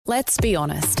Let's be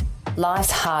honest.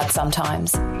 Life's hard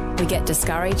sometimes. We get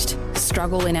discouraged,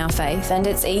 struggle in our faith, and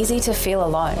it's easy to feel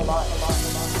alone.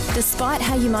 Despite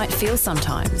how you might feel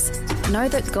sometimes, know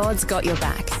that God's got your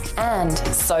back. And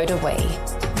so do we.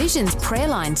 Vision's prayer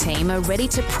line team are ready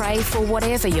to pray for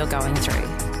whatever you're going through.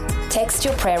 Text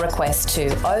your prayer request to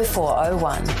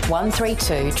 0401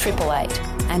 132 888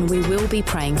 and we will be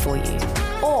praying for you.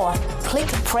 Or click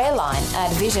prayerline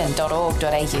at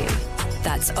vision.org.au.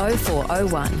 That's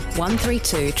 0401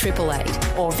 132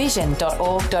 888 or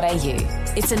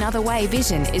vision.org.au. It's another way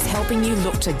Vision is helping you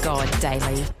look to God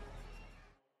daily.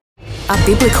 A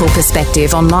biblical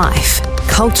perspective on life,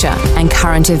 culture and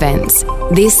current events.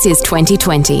 This is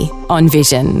 2020 on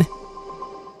Vision.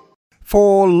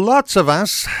 For lots of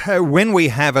us, when we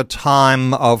have a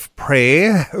time of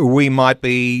prayer, we might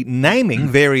be naming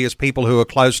various people who are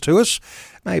close to us.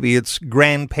 Maybe it's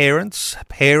grandparents,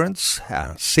 parents,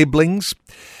 our siblings.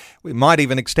 We might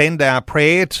even extend our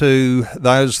prayer to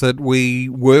those that we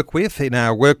work with in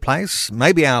our workplace,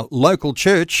 maybe our local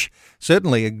church,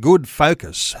 certainly a good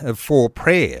focus for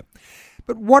prayer.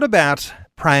 But what about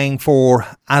praying for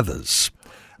others?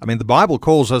 I mean, the Bible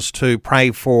calls us to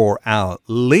pray for our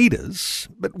leaders,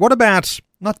 but what about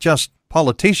not just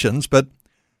politicians, but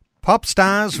pop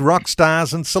stars, rock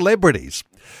stars and celebrities?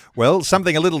 Well,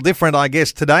 something a little different, I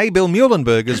guess, today. Bill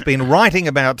Muehlenberg has been writing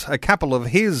about a couple of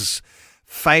his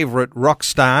favourite rock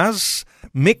stars,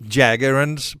 Mick Jagger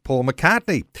and Paul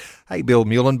McCartney. Hey, Bill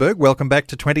Muehlenberg, welcome back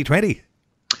to 2020.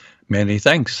 Many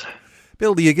thanks.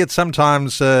 Bill, do you get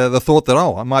sometimes the thought that,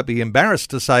 I might be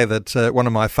embarrassed to say that one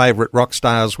of my favourite rock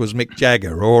stars was Mick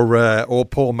Jagger or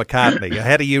Paul McCartney?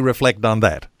 How do you reflect on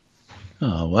that?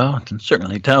 Oh, well, it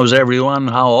certainly tells everyone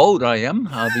how old I am,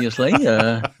 obviously,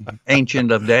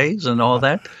 ancient of days and all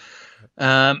that.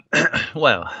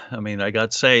 Well, I mean, I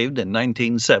got saved in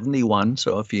 1971,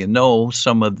 so if you know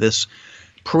some of this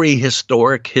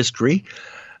prehistoric history,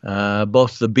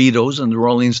 both the Beatles and the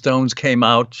Rolling Stones came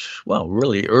out, well,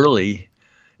 really early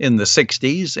in the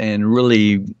 60s, and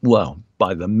really, well,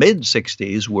 by the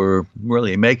mid-60s, were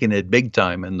really making it big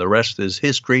time, and the rest is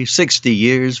history, 60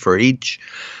 years for each.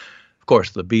 Of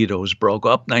course, the Beatles broke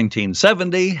up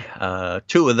 1970.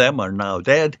 Two of them are now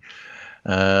dead.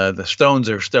 The Stones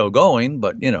are still going,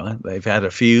 but, you know, they've had a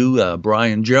few.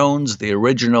 Brian Jones, the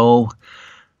original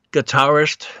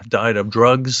guitarist, died of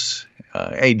drugs,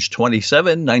 age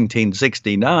 27,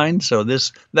 1969. So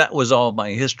that was all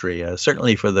my history,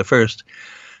 certainly for the first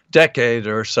decade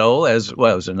or so. As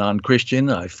well as a non-Christian,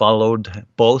 I followed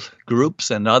both groups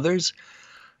and others.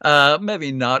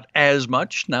 Maybe not as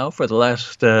much now for the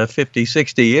last 50,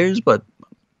 60 years, but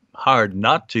hard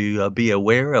not to be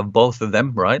aware of both of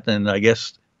them, right? And I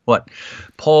guess,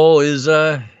 Paul is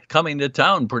coming to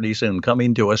town pretty soon,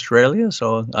 coming to Australia.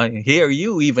 So I hear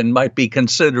you even might be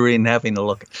considering having a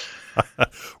look.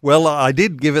 Well, I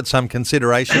did give it some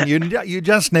consideration. You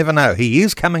just never know. He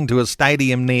is coming to a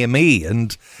stadium near me,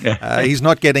 and he's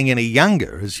not getting any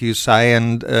younger, as you say,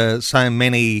 and so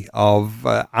many of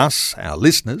us, our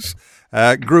listeners,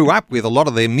 grew up with a lot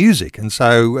of their music. And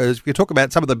so as you talk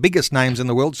about some of the biggest names in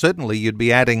the world, certainly you'd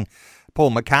be adding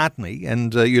Paul McCartney,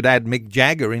 and you'd add Mick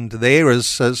Jagger into there as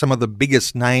some of the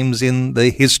biggest names in the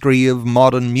history of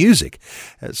modern music.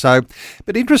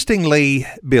 But interestingly,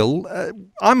 Bill,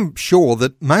 I'm sure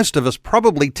that most of us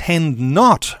probably tend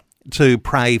not to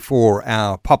pray for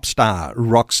our pop star,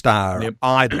 rock star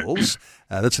idols.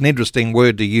 That's an interesting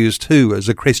word to use too as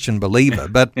a Christian believer,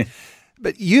 but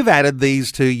you've added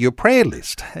these to your prayer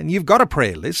list, and you've got a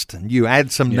prayer list, and you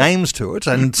add some names to it,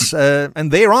 and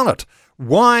they're on it.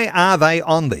 Why are they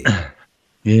on there?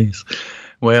 Yes.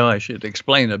 Well, I should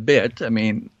explain a bit. I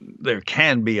mean, there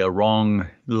can be a wrong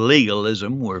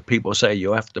legalism where people say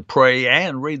you have to pray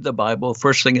and read the Bible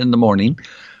first thing in the morning.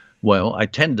 Well, I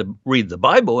tend to read the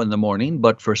Bible in the morning,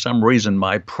 but for some reason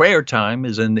my prayer time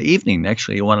is in the evening,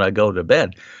 actually, when I go to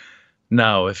bed.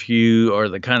 Now, if you are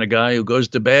the kind of guy who goes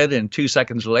to bed and 2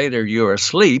 seconds later you're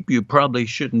asleep, you probably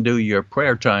shouldn't do your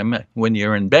prayer time when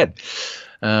you're in bed.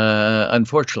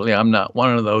 Unfortunately, I'm not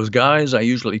one of those guys. I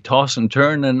usually toss and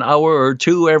turn an hour or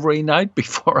two every night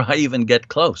before I even get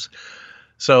close.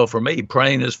 So for me,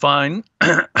 praying is fine.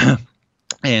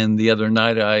 And the other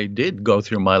night I did go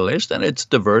through my list, and it's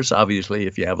diverse. Obviously,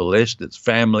 if you have a list, it's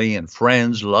family and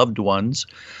friends, loved ones.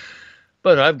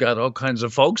 But I've got all kinds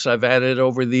of folks I've added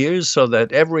over the years so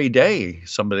that every day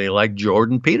somebody like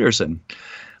Jordan Peterson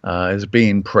is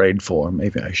being prayed for.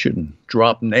 Maybe I shouldn't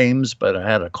drop names, but I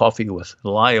had a coffee with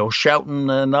Lyle Shoughton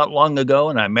not long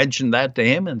ago, and I mentioned that to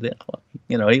him, and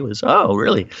he was, oh,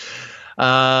 really?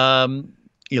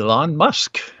 Elon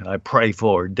Musk, I pray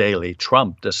for daily.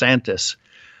 Trump, DeSantis,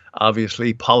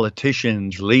 obviously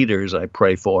politicians, leaders I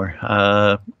pray for.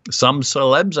 Some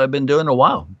celebs I've been doing a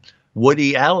while.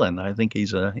 Woody Allen, I think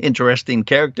he's an interesting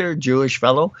character, Jewish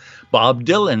fellow. Bob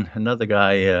Dylan, another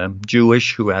guy,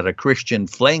 Jewish, who had a Christian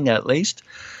fling at least.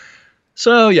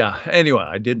 So, yeah, anyway,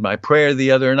 I did my prayer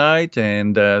the other night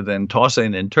and then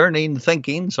tossing and turning,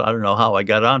 thinking. So I don't know how I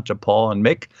got on to Paul and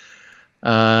Mick.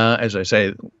 As I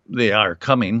say, they are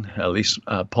coming, at least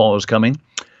Paul is coming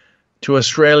to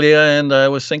Australia. And I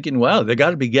was thinking, well, they got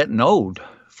to be getting old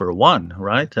for one,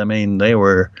 right? I mean, they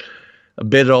were a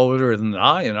bit older than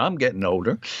I, and I'm getting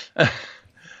older.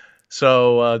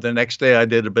 So the next day I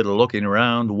did a bit of looking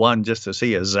around, one, just to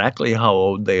see exactly how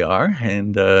old they are.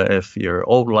 And if you're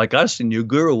old like us and you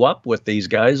grew up with these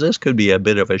guys, this could be a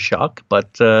bit of a shock.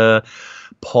 But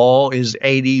Paul is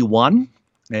 81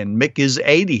 and Mick is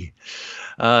 80.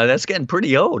 That's getting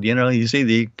pretty old. You know, you see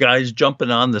the guys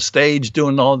jumping on the stage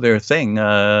doing all their thing.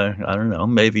 I don't know,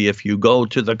 maybe if you go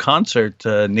to the concert,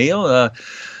 Neil,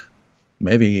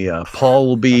 maybe Paul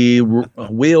will be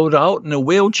wheeled out in a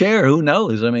wheelchair. Who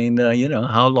knows? I mean, you know,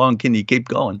 how long can you keep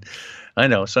going? I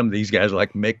know some of these guys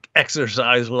like Mick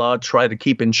exercise a lot, try to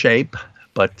keep in shape.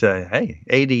 But, hey,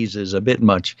 80s is a bit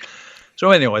much. So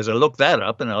anyways, I looked that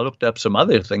up, and I looked up some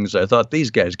other things. I thought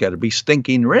these guys got to be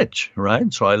stinking rich,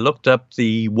 right? So I looked up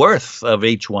the worth of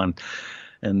each one.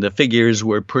 And the figures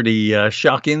were pretty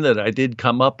shocking that I did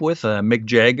come up with. Mick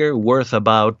Jagger worth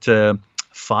about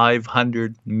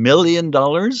 $500 million.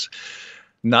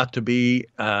 Not to be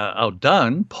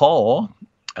outdone, Paul,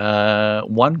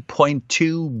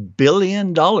 $1.2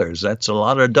 billion. That's a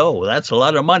lot of dough. That's a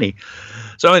lot of money.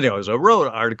 So anyways, I wrote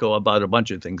an article about a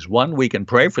bunch of things. One, we can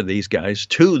pray for these guys.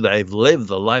 Two, they've lived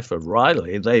the life of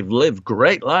Riley. They've lived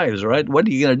great lives, right? What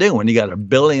are you going to do when you got $1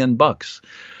 billion?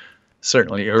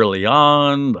 Certainly early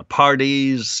on, the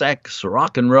parties, sex,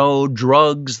 rock and roll,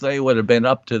 drugs, they would have been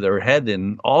up to their head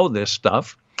in all this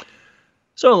stuff.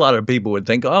 So a lot of people would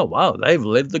think, oh, wow, they've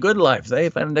lived the good life.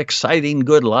 They've had an exciting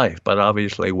good life. But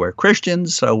obviously we're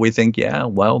Christians, so we think, yeah,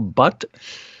 well, but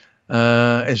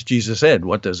as Jesus said,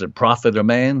 what does it profit a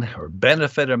man or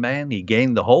benefit a man? He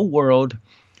gained the whole world,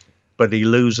 but he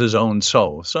loses his own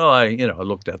soul. So I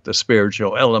looked at the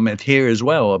spiritual element here as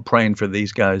well of praying for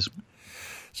these guys.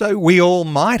 So we all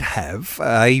might have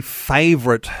a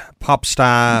favourite pop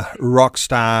star, rock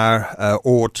star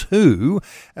or two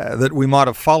that we might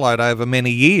have followed over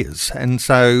many years. And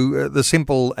so the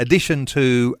simple addition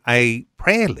to a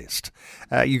prayer list,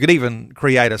 you could even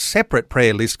create a separate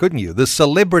prayer list, couldn't you? The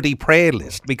celebrity prayer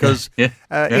list, because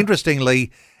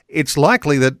interestingly, it's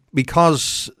likely that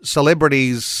because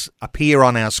celebrities appear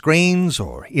on our screens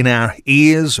or in our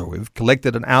ears, or we've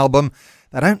collected an album,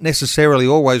 they don't necessarily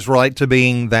always relate to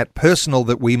being that personal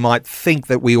that we might think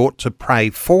that we ought to pray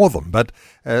for them. But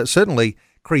certainly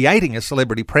creating a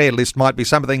celebrity prayer list might be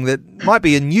something that might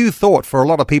be a new thought for a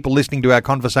lot of people listening to our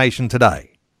conversation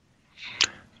today.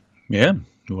 Yeah,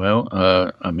 well,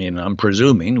 I mean, I'm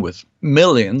presuming with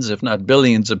millions, if not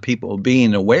billions of people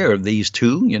being aware of these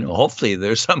two, hopefully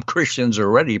there's some Christians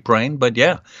already praying, but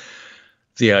yeah.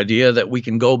 The idea that we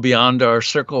can go beyond our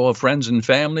circle of friends and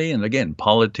family, and again,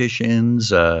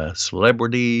 politicians,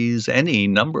 celebrities, any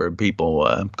number of people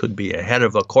could be a head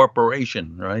of a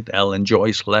corporation, right? Alan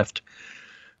Joyce left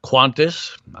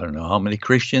Qantas. I don't know how many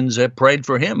Christians have prayed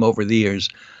for him over the years.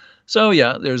 So,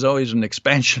 yeah, there's always an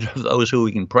expansion of those who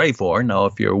we can pray for. Now,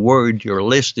 if you're worried your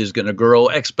list is going to grow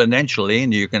exponentially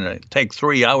and you're going to take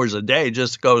 3 hours a day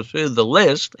just to go through the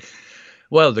list,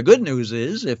 well, the good news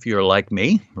is, if you're like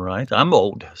me, right, I'm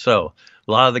old. So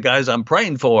a lot of the guys I'm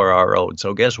praying for are old.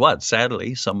 So guess what?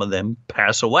 Sadly, some of them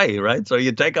pass away, right? So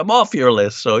you take them off your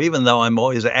list. So even though I'm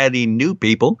always adding new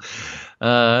people,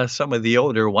 some of the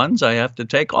older ones I have to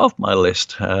take off my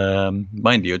list.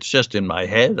 Mind you, it's just in my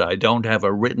head. I don't have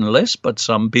a written list, but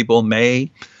some people may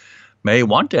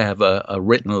want to have a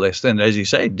written list. And as you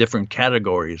say, different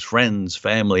categories, friends,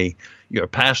 family, your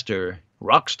pastor,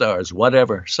 rock stars,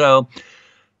 whatever. So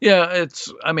yeah,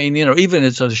 even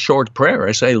it's a short prayer.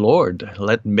 I say, Lord,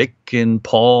 let Mick and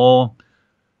Paul,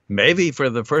 maybe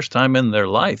for the first time in their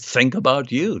life, think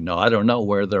about you. No, I don't know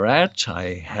where they're at.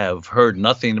 I have heard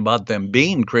nothing about them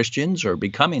being Christians or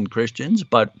becoming Christians,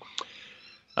 but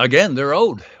again, they're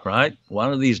old, right?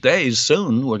 One of these days,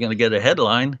 soon, we're going to get a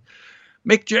headline,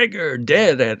 Mick Jagger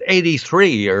dead at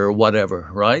 83 or whatever,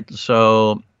 right?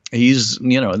 So these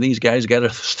guys got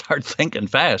to start thinking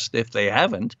fast if they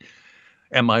haven't.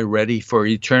 Am I ready for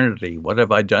eternity? What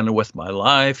have I done with my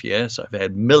life? Yes, I've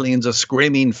had millions of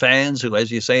screaming fans who,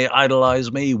 as you say,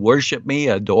 idolize me, worship me,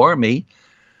 adore me.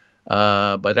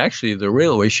 But actually, the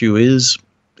real issue is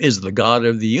the God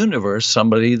of the universe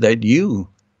somebody that you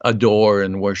adore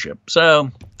and worship.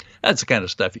 So that's the kind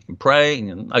of stuff you can pray.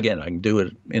 And again, I can do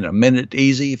it in a minute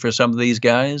easy for some of these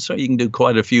guys. So you can do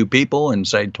quite a few people in,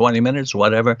 say, 20 minutes,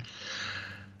 whatever.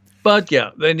 But yeah,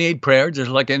 they need prayer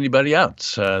just like anybody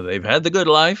else. They've had the good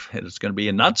life. It's going to be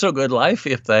a not so good life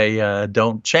if they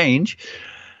don't change.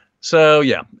 So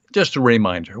yeah, just a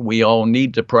reminder. We all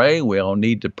need to pray. We all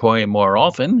need to pray more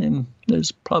often. And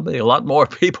there's probably a lot more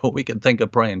people we can think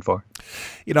of praying for.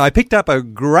 You know, I picked up a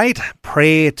great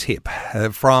prayer tip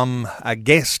from a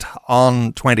guest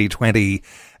on 2020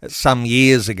 some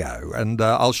years ago. And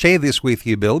I'll share this with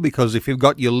you, Bill, because if you've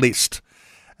got your list,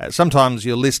 sometimes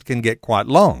your list can get quite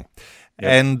long.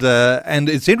 Yep. And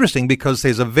it's interesting because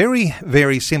there's a very,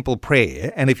 very simple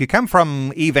prayer. And if you come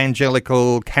from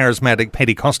evangelical, charismatic,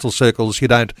 Pentecostal circles, you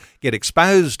don't get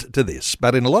exposed to this.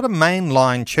 But in a lot of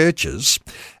mainline churches,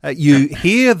 you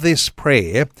hear this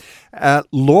prayer,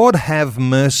 Lord have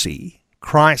mercy,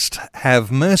 Christ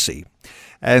have mercy.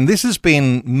 And this has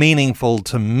been meaningful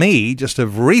to me just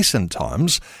of recent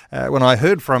times when I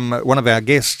heard from one of our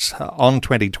guests on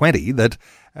 2020 that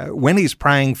when he's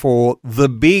praying for the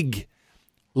big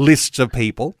lists of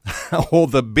people or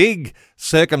the big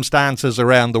circumstances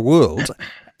around the world,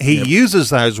 he uses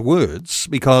those words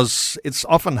because it's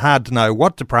often hard to know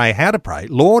what to pray, how to pray.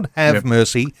 Lord, have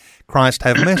mercy, Christ,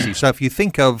 have mercy. So if you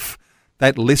think of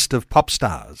that list of pop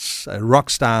stars, rock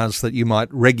stars that you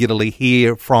might regularly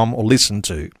hear from or listen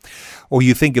to, or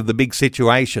you think of the big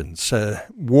situations,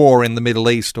 war in the Middle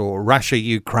East or Russia,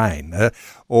 Ukraine,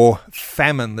 or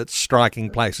famine that's striking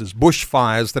places,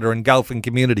 bushfires that are engulfing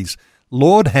communities.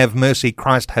 Lord, have mercy,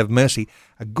 Christ, have mercy.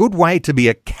 A good way to be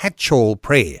a catch-all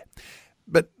prayer.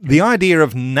 But the idea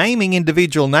of naming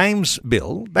individual names,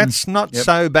 Bill, that's not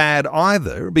so bad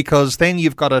either, because then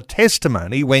you've got a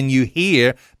testimony when you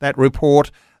hear that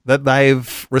report that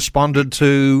they've responded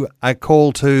to a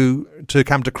call to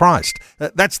come to Christ.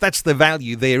 That's the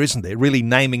value there, isn't there? Really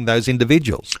naming those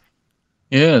individuals.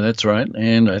 Yeah, that's right.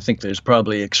 And I think there's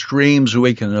probably extremes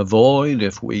we can avoid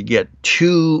if we get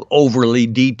too overly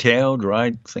detailed,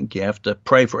 right? I think you have to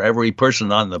pray for every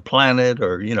person on the planet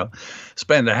or,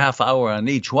 spend a half hour on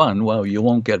each one. Well, you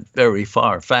won't get very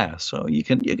far fast. So you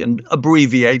can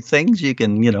abbreviate things. You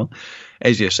can,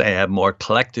 as you say, have more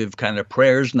collective kind of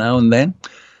prayers now and then.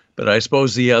 But I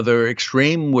suppose the other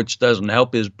extreme, which doesn't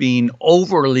help, is being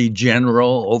overly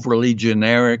general, overly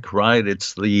generic, right?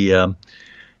 It's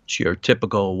your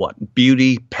typical,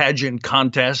 beauty pageant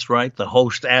contest, right? The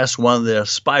host asks one of the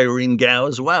aspiring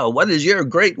gals, well, what is your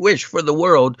great wish for the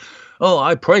world? Oh,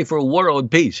 I pray for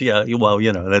world peace. Yeah, well,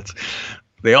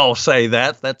 they all say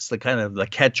that. That's the kind of the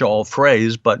catch-all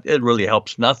phrase, but it really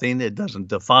helps nothing. It doesn't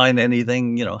define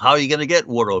anything. How are you going to get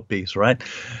world peace, right?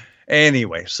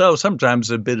 Anyway, so sometimes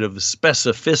a bit of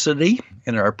specificity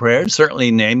in our prayers,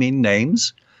 certainly naming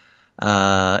names,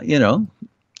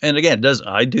 And again,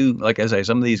 I do, like I say,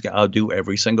 some of these I'll do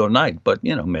every single night. But,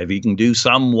 maybe you can do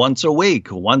some once a week,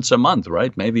 once a month,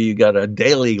 right? Maybe you got a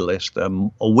daily list,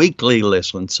 a weekly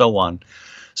list, and so on.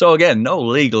 So again, no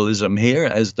legalism here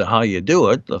as to how you do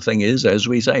it. The thing is, as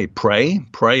we say,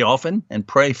 pray often, and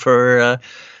pray for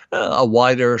a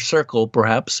wider circle,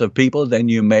 perhaps, of people than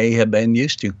you may have been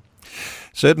used to.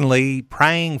 Certainly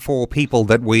praying for people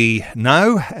that we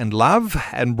know and love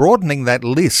and broadening that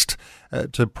list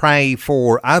to pray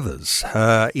for others.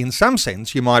 In some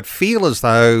sense, you might feel as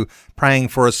though praying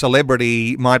for a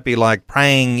celebrity might be like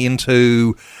praying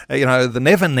into,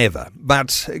 the never.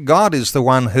 But God is the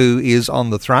one who is on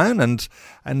the throne,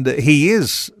 and He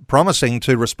is promising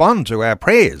to respond to our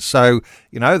prayers. So,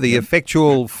 the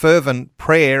effectual, fervent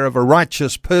prayer of a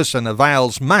righteous person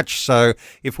avails much. So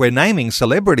if we're naming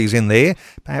celebrities in there,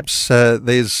 perhaps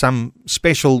there's some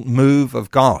special move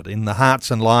of God in the hearts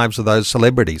and lives of those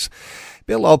celebrities.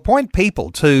 Bill, I'll point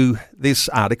people to this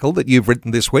article that you've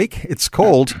written this week. It's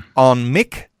called On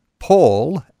Mick,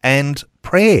 Paul and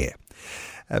Prayer.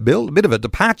 Bill, a bit of a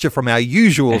departure from our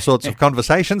usual sorts of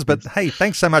conversations, but hey,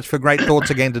 thanks so much for great thoughts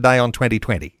again today on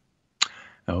 2020.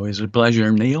 Always a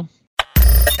pleasure, Neil.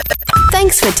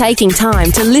 Thanks for taking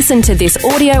time to listen to this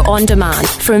audio on demand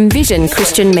from Vision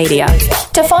Christian Media.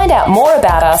 To find out more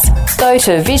about us, go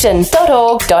to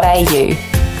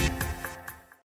vision.org.au.